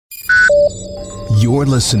You're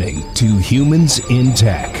listening to Humans in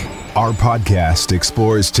Tech. Our podcast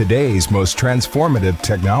explores today's most transformative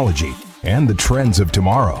technology and the trends of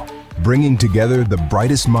tomorrow, bringing together the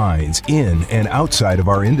brightest minds in and outside of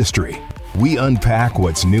our industry. We unpack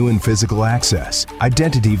what's new in physical access,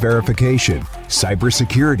 identity verification,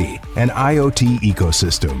 cybersecurity, and IoT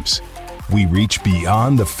ecosystems. We reach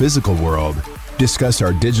beyond the physical world, discuss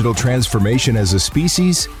our digital transformation as a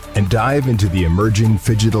species, and dive into the emerging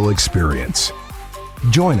phygital experience.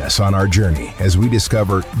 Join us on our journey as we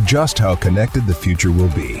discover just how connected the future will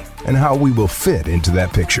be and how we will fit into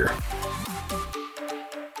that picture.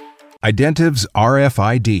 Identiv's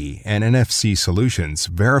RFID and NFC solutions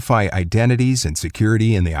verify identities and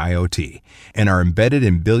security in the IoT and are embedded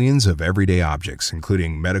in billions of everyday objects,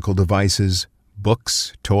 including medical devices,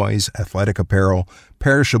 books, toys, athletic apparel,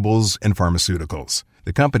 perishables, and pharmaceuticals.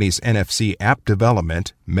 The company's NFC app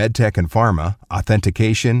development, medtech and pharma,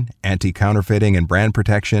 authentication, anti-counterfeiting and brand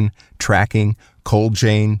protection, tracking, cold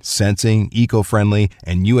chain, sensing, eco-friendly,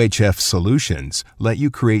 and UHF solutions let you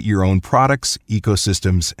create your own products,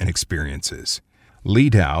 ecosystems, and experiences. Lee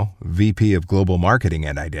Dow, VP of Global Marketing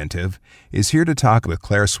at Identiv, is here to talk with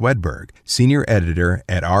Claire Swedberg, Senior Editor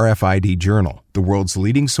at RFID Journal, the world's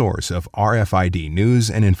leading source of RFID news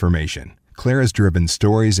and information. Claire has driven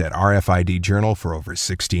stories at RFID Journal for over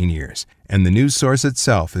 16 years, and the news source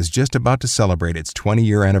itself is just about to celebrate its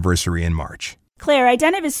 20-year anniversary in March. Claire,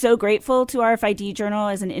 Identiv is so grateful to RFID Journal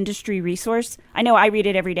as an industry resource. I know I read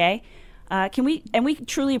it every day. We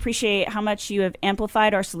truly appreciate how much you have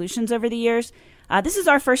amplified our solutions over the years. This is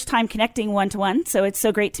our first time connecting one-to-one, so it's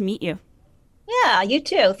so great to meet you. Yeah, you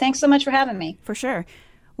too. Thanks so much for having me. For sure.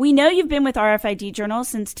 We know you've been with RFID Journal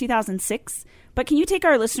since 2006, but can you take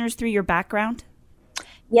our listeners through your background?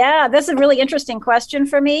 Yeah, that's a really interesting question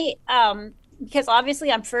for me, because obviously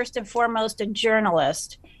I'm first and foremost a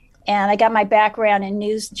journalist, and I got my background in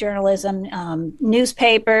news journalism,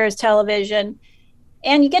 newspapers, television,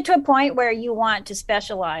 and you get to a point where you want to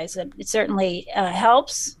specialize. It certainly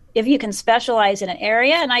helps if you can specialize in an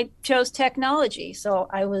area, and I chose technology, so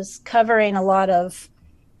I was covering a lot of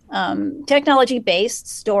technology-based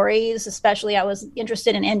stories. Especially I was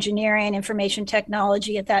interested in engineering, information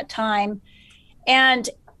technology at that time. And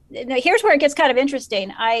here's where it gets kind of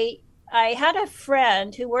interesting. I had a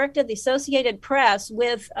friend who worked at the Associated Press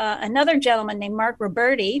with another gentleman named Mark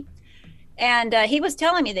Roberti. And he was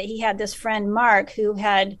telling me that he had this friend, Mark, who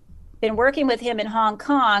had been working with him in Hong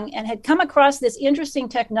Kong and had come across this interesting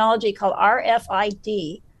technology called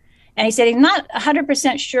RFID. And he said he's not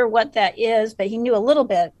 100% sure what that is, but he knew a little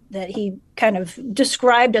bit that he kind of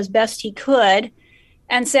described as best he could,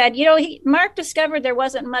 and said, Mark discovered there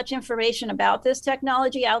wasn't much information about this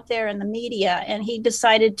technology out there in the media, and he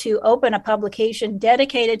decided to open a publication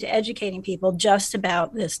dedicated to educating people just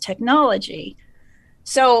about this technology.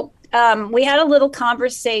 So we had a little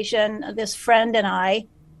conversation, this friend and I,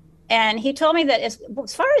 and he told me that as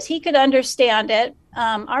far as he could understand it,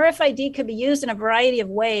 RFID could be used in a variety of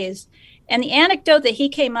ways. And the anecdote that he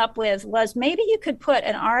came up with was maybe you could put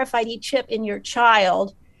an RFID chip in your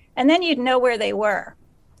child and then you'd know where they were.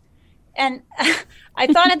 And I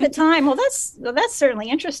thought at the time, well, that's certainly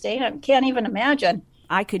interesting. I can't even imagine.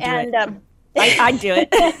 I could do it. I'd do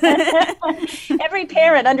it. Every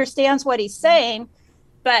parent understands what he's saying.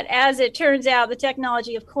 But as it turns out, the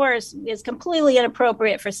technology, of course, is completely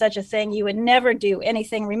inappropriate for such a thing. You would never do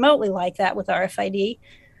anything remotely like that with RFID.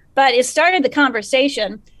 But it started the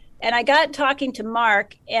conversation, and I got talking to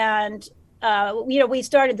Mark, and we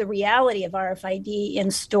started the reality of RFID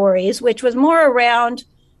in stories, which was more around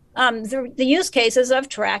the use cases of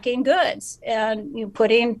tracking goods and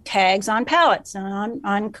putting tags on pallets and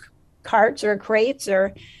on carts or crates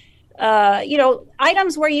or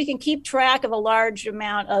items where you can keep track of a large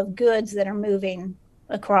amount of goods that are moving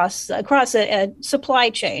across a supply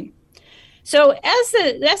chain. So as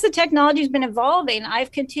the technology has been evolving,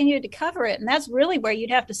 I've continued to cover it. And that's really where you'd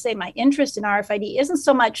have to say my interest in RFID isn't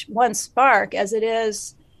so much one spark as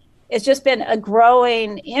it's just been a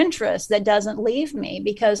growing interest that doesn't leave me,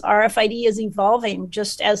 because RFID is evolving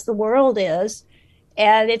just as the world is.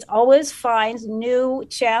 And it always finds new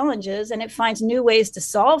challenges, and it finds new ways to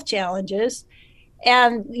solve challenges.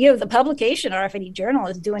 And, the publication RFID Journal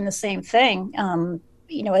is doing the same thing.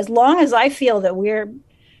 As long as I feel that we're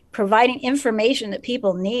providing information that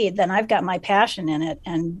people need, then I've got my passion in it.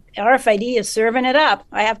 And RFID is serving it up,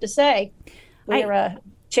 I have to say. We're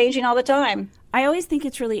changing all the time. I always think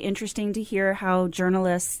it's really interesting to hear how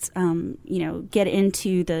journalists, get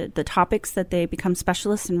into the topics that they become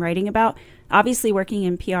specialists in writing about. Obviously, working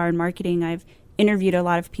in PR and marketing, I've interviewed a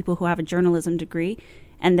lot of people who have a journalism degree,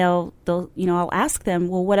 and I'll ask them,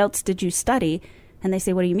 well, what else did you study? And they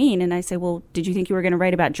say, what do you mean? And I say, well, did you think you were going to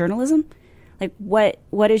write about journalism? Like, what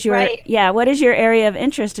is your, what is your area of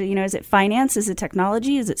interest? Is it finance? Is it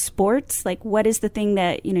technology? Is it sports? Like, what is the thing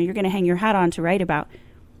that, you're going to hang your hat on to write about?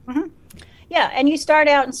 Mm-hmm. Yeah. And you start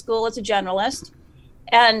out in school as a generalist,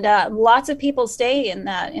 and lots of people stay in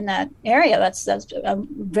that area. That's a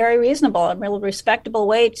very reasonable and really respectable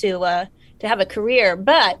way to have a career.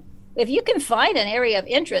 But if you can find an area of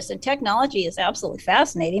interest, and technology is absolutely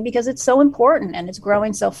fascinating because it's so important and it's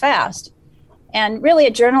growing so fast. And really,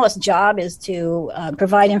 a journalist's job is to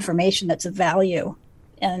provide information that's of value.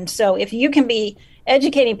 And so if you can be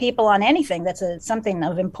educating people on anything that's something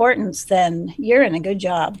of importance, then you're in a good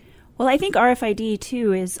job. Well, I think RFID,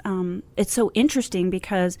 too, is it's so interesting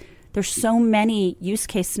because there's so many use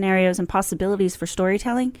case scenarios and possibilities for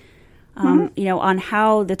storytelling, on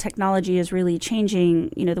how the technology is really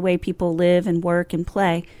changing, the way people live and work and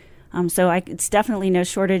play. So it's definitely no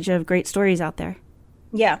shortage of great stories out there.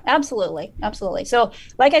 Yeah, absolutely. Absolutely. So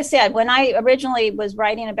like I said, when I originally was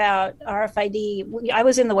writing about RFID, I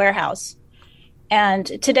was in the warehouse. And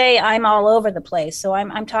today I'm all over the place. So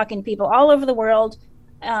I'm talking to people all over the world,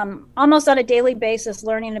 almost on a daily basis,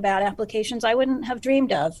 learning about applications I wouldn't have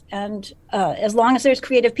dreamed of. And as long as there's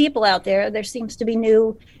creative people out there, there seems to be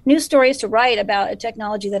new stories to write about a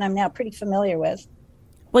technology that I'm now pretty familiar with.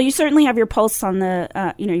 Well, you certainly have your pulse on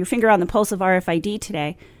your finger on the pulse of RFID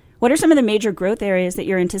today. What are some of the major growth areas that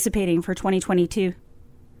you're anticipating for 2022?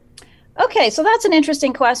 Okay, so that's an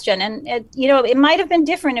interesting question. And, it might have been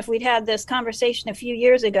different if we'd had this conversation a few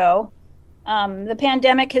years ago. The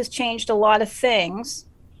pandemic has changed a lot of things.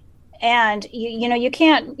 And, you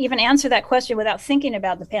can't even answer that question without thinking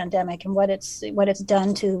about the pandemic and what it's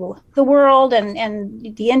done to the world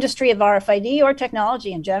and the industry of RFID or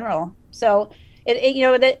technology in general. So,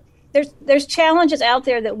 there's challenges out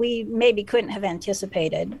there that we maybe couldn't have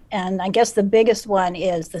anticipated. And I guess the biggest one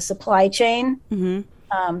is the supply chain.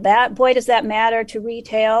 Mm-hmm. Does that matter to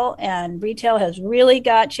retail? And retail has really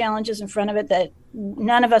got challenges in front of it that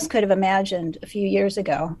none of us could have imagined a few years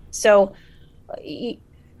ago. So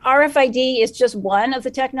RFID is just one of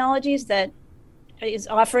the technologies that is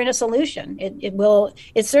offering a solution.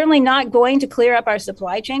 It's certainly not going to clear up our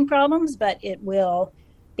supply chain problems, but it will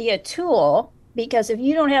be a tool. Because if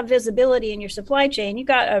you don't have visibility in your supply chain, you've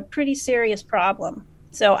got a pretty serious problem.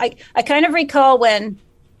 So I kind of recall when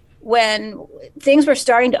things were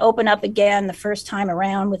starting to open up again the first time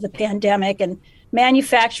around with the pandemic, and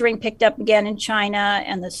manufacturing picked up again in China,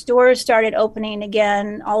 and the stores started opening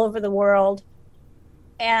again all over the world.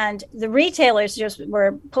 And the retailers just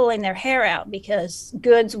were pulling their hair out because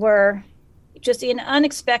goods were just in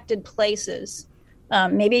unexpected places.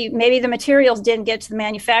 Maybe the materials didn't get to the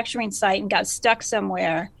manufacturing site and got stuck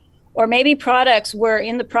somewhere, or maybe products were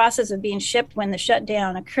in the process of being shipped when the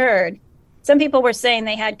shutdown occurred. Some people were saying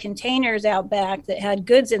they had containers out back that had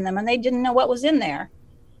goods in them and they didn't know what was in there.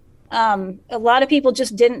 A lot of people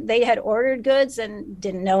just they had ordered goods and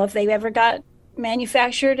didn't know if they ever got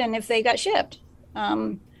manufactured and if they got shipped.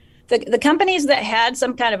 The companies that had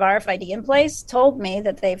some kind of RFID in place told me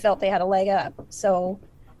that they felt they had a leg up. So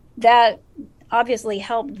that obviously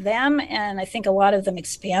helped them, and I think a lot of them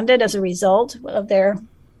expanded as a result of their,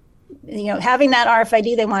 having that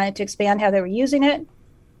RFID. They wanted to expand how they were using it,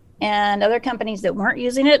 and other companies that weren't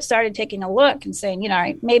using it started taking a look and saying,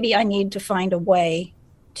 maybe I need to find a way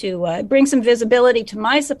to bring some visibility to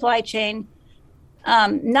my supply chain,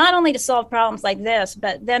 not only to solve problems like this,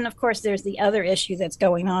 but then of course there's the other issue that's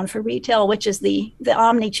going on for retail, which is the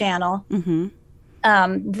omni-channel.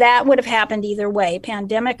 Mm-hmm. That would have happened either way,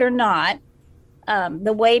 pandemic or not.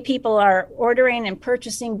 The way people are ordering and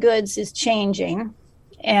purchasing goods is changing,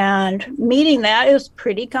 and meeting that is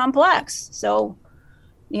pretty complex. So,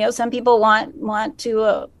 some people want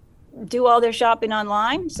to do all their shopping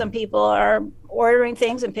online. Some people are ordering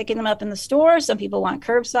things and picking them up in the store. Some people want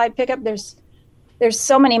curbside pickup. There's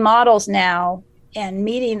so many models now, and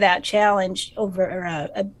meeting that challenge over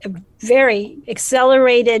a very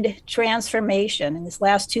accelerated transformation in this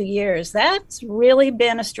last 2 years, that's really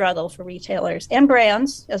been a struggle for retailers and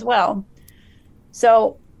brands as well.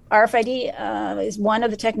 So RFID is one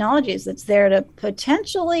of the technologies that's there to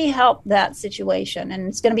potentially help that situation. And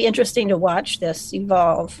it's going to be interesting to watch this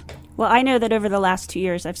evolve. Well, I know that over the last 2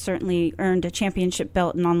 years, I've certainly earned a championship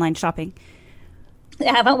belt in online shopping.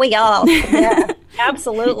 Haven't we all? Yeah,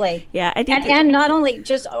 absolutely. Yeah, I think and not only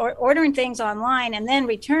just ordering things online and then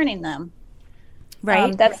returning them.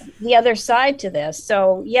 Right. That's the other side to this.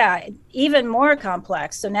 So yeah, even more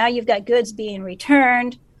complex. So now you've got goods being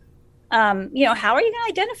returned. How are you going to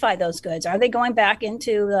identify those goods? Are they going back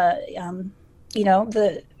into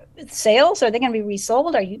the sales? Are they going to be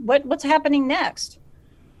resold? What's happening next?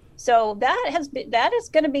 So that is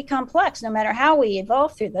going to be complex no matter how we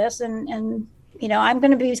evolve through this. And I'm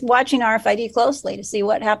going to be watching RFID closely to see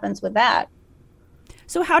what happens with that.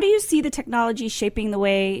 So how do you see the technology shaping the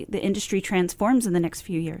way the industry transforms in the next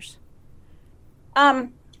few years?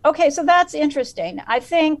 Okay, so that's interesting. I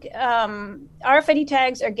think RFID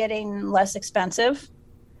tags are getting less expensive.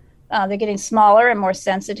 They're getting smaller and more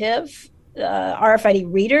sensitive.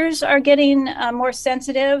 RFID readers are getting more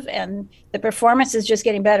sensitive, and the performance is just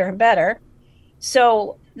getting better and better.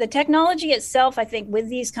 So the technology itself, I think, with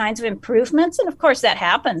these kinds of improvements, and of course that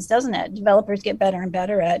happens, doesn't it? Developers get better and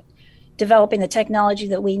better at developing the technology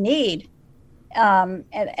that we need.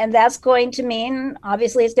 And that's going to mean,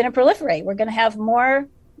 obviously, it's going to proliferate. We're going to have more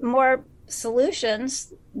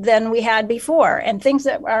solutions than we had before, and things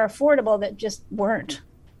that are affordable that just weren't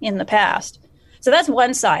in the past. So that's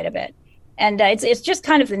one side of it. And it's just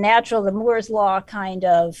kind of the Moore's Law kind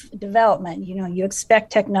of development. You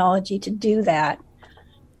expect technology to do that.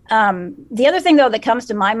 The other thing, though, that comes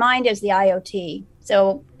to my mind is the IoT.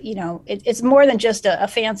 So, it's more than just a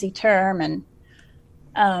fancy term. And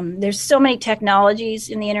there's so many technologies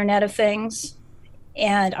in the Internet of Things,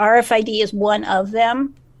 and RFID is one of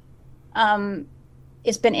them.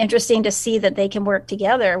 It's been interesting to see that they can work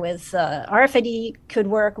together with RFID could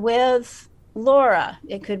work with LoRa.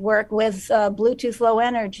 It could work with Bluetooth Low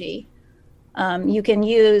Energy. You can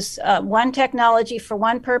use one technology for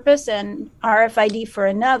one purpose and RFID for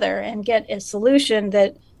another, and get a solution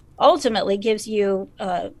that ultimately gives you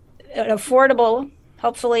hopefully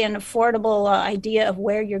an affordable idea of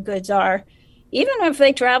where your goods are, even if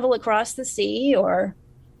they travel across the sea or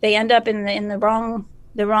they end up in the wrong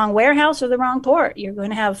warehouse or the wrong port. You're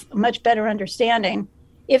going to have a much better understanding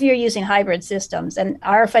if you're using hybrid systems, and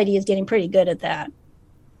RFID is getting pretty good at that.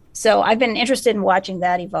 So I've been interested in watching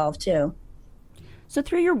that evolve too. So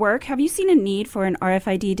through your work, have you seen a need for an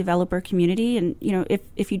RFID developer community? And,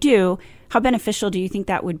 if you do, how beneficial do you think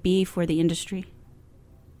that would be for the industry?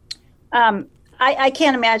 I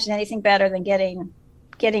can't imagine anything better than getting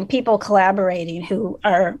people collaborating who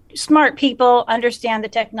are smart people, understand the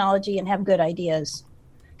technology, and have good ideas.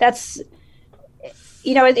 That's,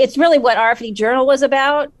 it's really what RFID Journal was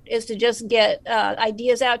about, is to just get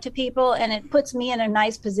ideas out to people. And it puts me in a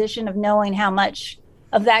nice position of knowing how much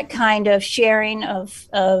of that kind of sharing of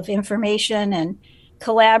information and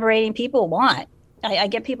collaborating people want. I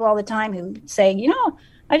get people all the time who say,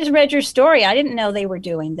 I just read your story. I didn't know they were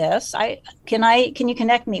doing this. Can you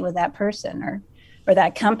connect me with that person or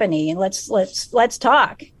that company, and let's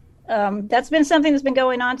talk. That's been something that's been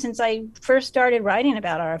going on since I first started writing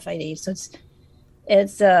about RFID. So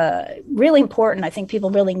it's really important. I think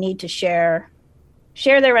people really need to share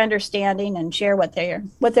their understanding and share what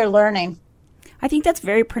they're learning. I think that's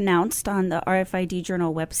very pronounced on the RFID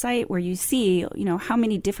Journal website, where you see, how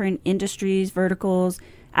many different industries, verticals,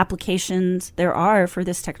 applications there are for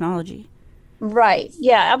this technology. Right.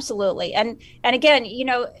 Yeah, absolutely. And again,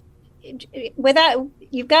 you've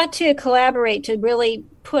got to collaborate to really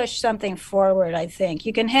push something forward. I think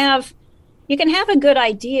you can have a good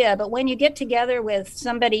idea, but when you get together with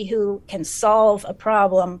somebody who can solve a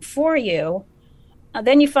problem for you,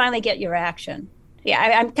 then you finally get your action.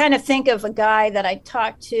 Yeah, I kind of think of a guy that I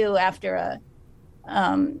talked to after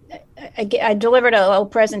I delivered a little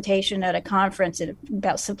presentation at a conference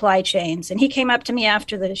about supply chains, and he came up to me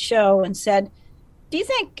after the show and said, "Do you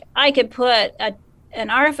think I could put an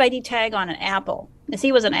RFID tag on an apple?" Because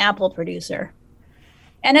he was an apple producer.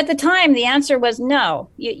 And at the time, the answer was no.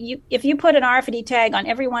 If you put an RFID tag on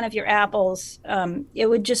every one of your apples, it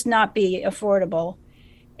would just not be affordable.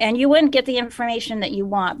 And you wouldn't get the information that you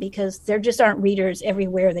want, because there just aren't readers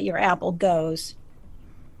everywhere that your apple goes.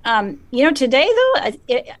 Today,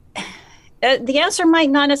 though, the answer might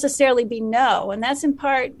not necessarily be no. And that's in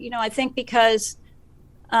part, I think because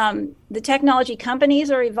the technology companies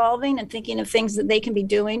are evolving and thinking of things that they can be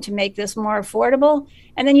doing to make this more affordable.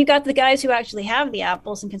 And then you got the guys who actually have the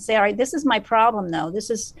apples and can say, all right, this is my problem, though.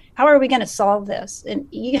 How are we going to solve this? And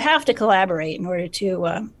you have to collaborate in order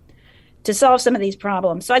to solve some of these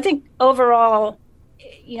problems. So I think overall,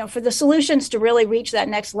 for the solutions to really reach that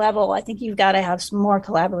next level, I think you've got to have some more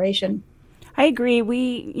collaboration. I agree.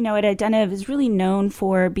 We, at Identiv is really known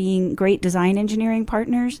for being great design engineering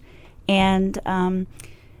partners. And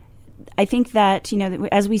I think that,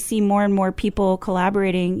 as we see more and more people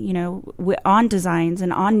collaborating, on designs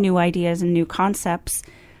and on new ideas and new concepts,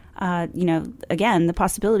 again, the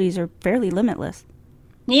possibilities are fairly limitless.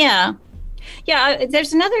 Yeah. Yeah,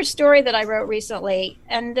 there's another story that I wrote recently,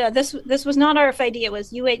 and this was not RFID. It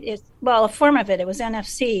was a form of it. It was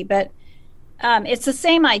NFC, but It's the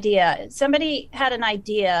same idea. Somebody had an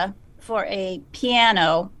idea for a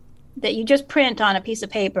piano that you just print on a piece of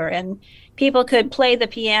paper, and people could play the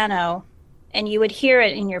piano and you would hear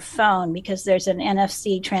it in your phone because there's an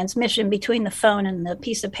NFC transmission between the phone and the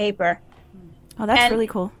piece of paper. Oh, that's really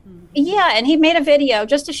cool. Yeah, and he made a video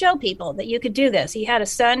just to show people that you could do this. He had a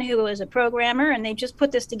son who was a programmer, and they just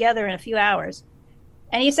put this together in a few hours.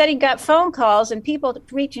 And he said he got phone calls and people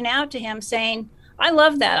reaching out to him saying, I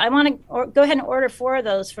love that. I want to go ahead and order 4 of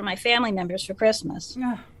those for my family members for Christmas.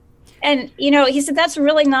 Yeah. And, he said, that's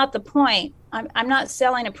really not the point. I'm not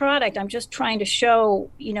selling a product. I'm just trying to show,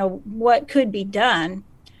 what could be done.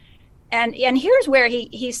 And here's where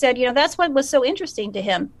he said, that's what was so interesting to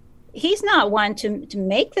him. He's not one to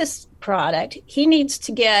make this product. He needs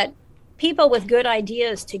to get people with good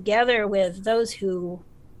ideas together with those who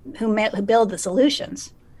build the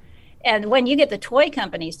solutions. And when you get the toy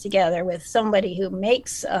companies together with somebody who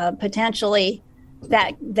makes potentially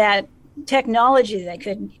that technology that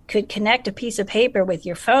could connect a piece of paper with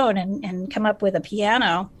your phone and come up with a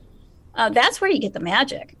piano, that's where you get the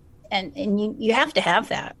magic. And you have to have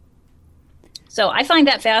that. So I find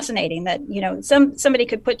that fascinating that, somebody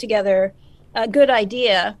could put together a good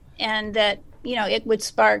idea and that, it would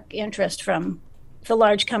spark interest from the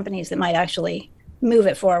large companies that might actually move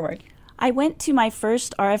it forward. I went to my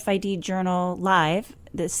first RFID Journal live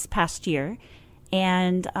this past year,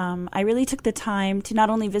 and I really took the time to not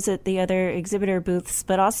only visit the other exhibitor booths,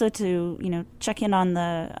 but also to, check in on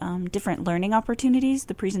the different learning opportunities,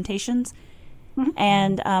 the presentations. Mm-hmm.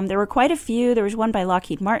 And there were quite a few. There was one by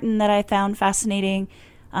Lockheed Martin that I found fascinating,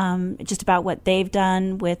 just about what they've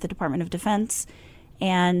done with the Department of Defense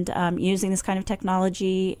and using this kind of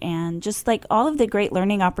technology and just like all of the great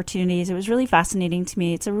learning opportunities. It was really fascinating to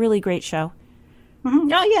me. It's a really great show.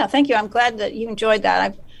 Mm-hmm. Oh, yeah. Thank you. I'm glad that you enjoyed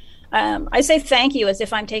that. I say thank you as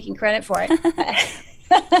if I'm taking credit for it.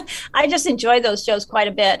 I just enjoy those shows quite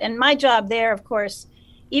a bit. And my job there, of course,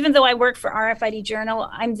 even though I work for RFID Journal,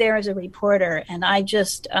 I'm there as a reporter, and I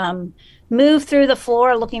just move through the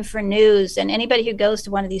floor looking for news. And anybody who goes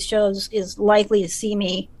to one of these shows is likely to see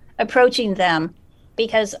me approaching them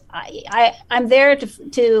because I'm there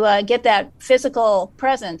to get that physical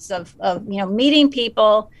presence of meeting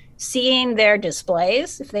people, seeing their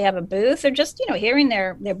displays if they have a booth, or just hearing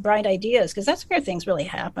their bright ideas, because that's where things really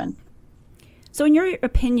happen. So in your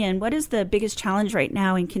opinion, what is the biggest challenge right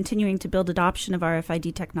now in continuing to build adoption of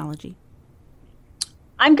RFID technology?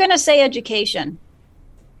 I'm going to say education.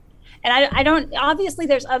 And I don't, obviously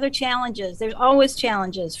there's other challenges. There's always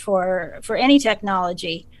challenges for any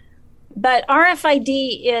technology. But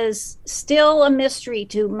RFID is still a mystery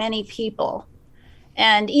to many people.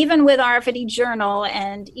 And even with RFID Journal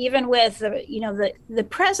and even with the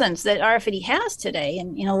presence that RFID has today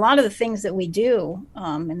and a lot of the things that we do,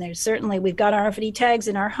 and there's certainly, we've got RFID tags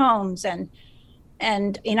in our homes and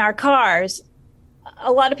in our cars.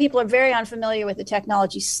 A lot of people are very unfamiliar with the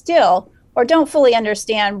technology still, or don't fully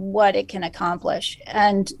understand what it can accomplish.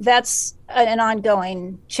 And that's an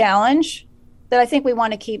ongoing challenge that I think we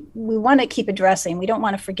want to keep addressing. We don't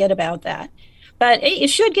want to forget about that. But it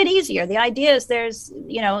should get easier. The idea is there's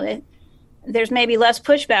maybe less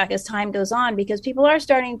pushback as time goes on because people are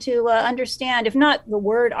starting to understand, if not the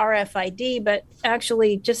word RFID, but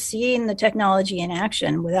actually just seeing the technology in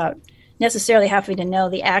action without necessarily having to know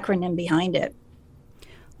the acronym behind it.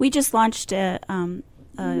 We just launched a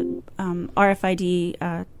RFID,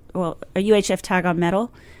 a UHF tag on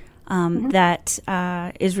metal that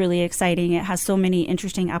is really exciting. It has so many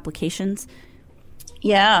interesting applications.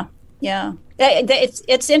 Yeah.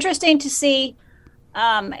 It's interesting to see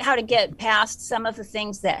how to get past some of the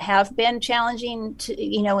things that have been challenging.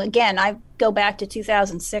 Again, I go back to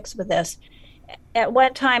 2006 with this. At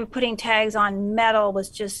what time putting tags on metal was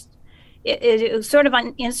just, it was sort of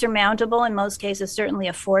insurmountable in most cases, certainly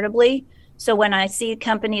affordably. So when I see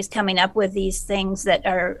companies coming up with these things that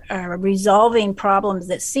are resolving problems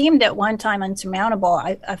that seemed at one time unsurmountable,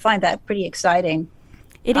 I find that pretty exciting.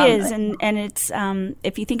 It is, and it's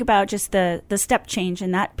if you think about just the step change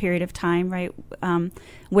in that period of time, right,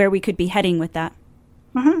 where we could be heading with that.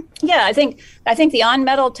 Mm-hmm. Yeah, I think the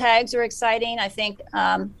on-metal tags are exciting. I think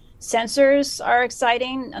sensors are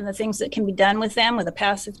exciting, and the things that can be done with them with a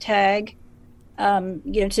passive tag.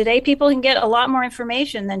 Today people can get a lot more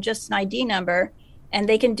information than just an ID number, and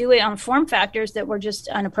they can do it on form factors that were just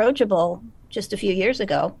unapproachable just a few years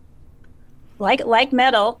ago. Like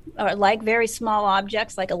metal, or like very small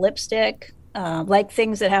objects, like a lipstick, like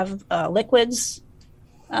things that have liquids.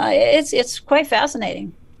 It's quite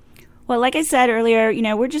fascinating. Well, like I said earlier,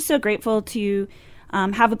 we're just so grateful to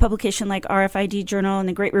have a publication like RFID Journal and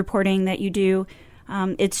the great reporting that you do.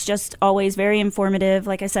 It's just always very informative.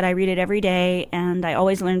 Like I said, I read it every day, and I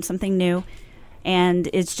always learn something new. And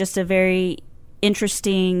it's just a very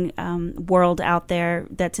interesting world out there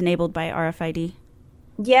that's enabled by RFID.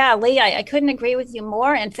 Yeah, Lee, I couldn't agree with you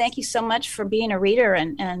more. And thank you so much for being a reader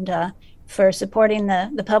and for supporting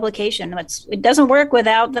the publication. It doesn't work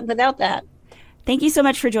without that. Thank you so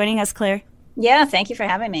much for joining us, Claire. Yeah, thank you for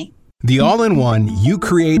having me. The all-in-one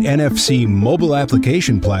UCreate NFC mobile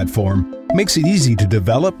application platform makes it easy to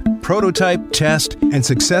develop, prototype, test, and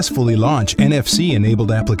successfully launch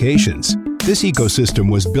NFC-enabled applications. This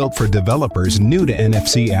ecosystem was built for developers new to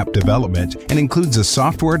NFC app development and includes a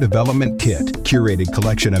software development kit, curated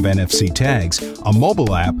collection of NFC tags, a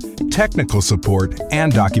mobile app, technical support,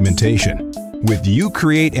 and documentation. With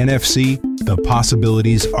UCreate NFC, the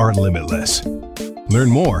possibilities are limitless. Learn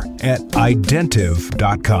more at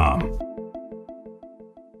identiv.com.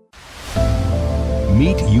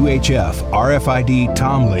 Meet UHF RFID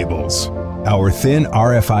TOM labels. Our thin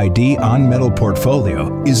RFID on-metal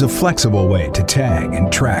portfolio is a flexible way to tag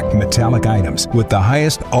and track metallic items with the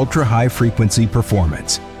highest ultra-high frequency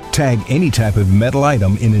performance. Tag any type of metal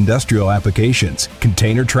item in industrial applications,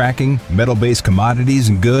 container tracking, metal-based commodities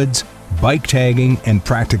and goods, bike tagging, and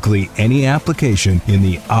practically any application in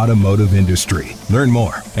the automotive industry. Learn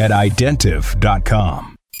more at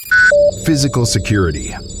identiv.com. Physical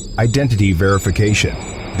security, identity verification,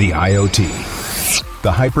 the IoT.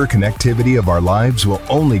 The hyperconnectivity of our lives will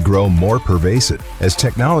only grow more pervasive. As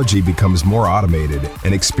technology becomes more automated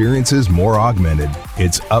and experiences more augmented,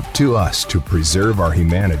 it's up to us to preserve our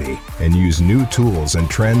humanity and use new tools and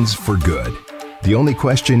trends for good. The only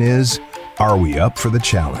question is, are we up for the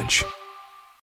challenge?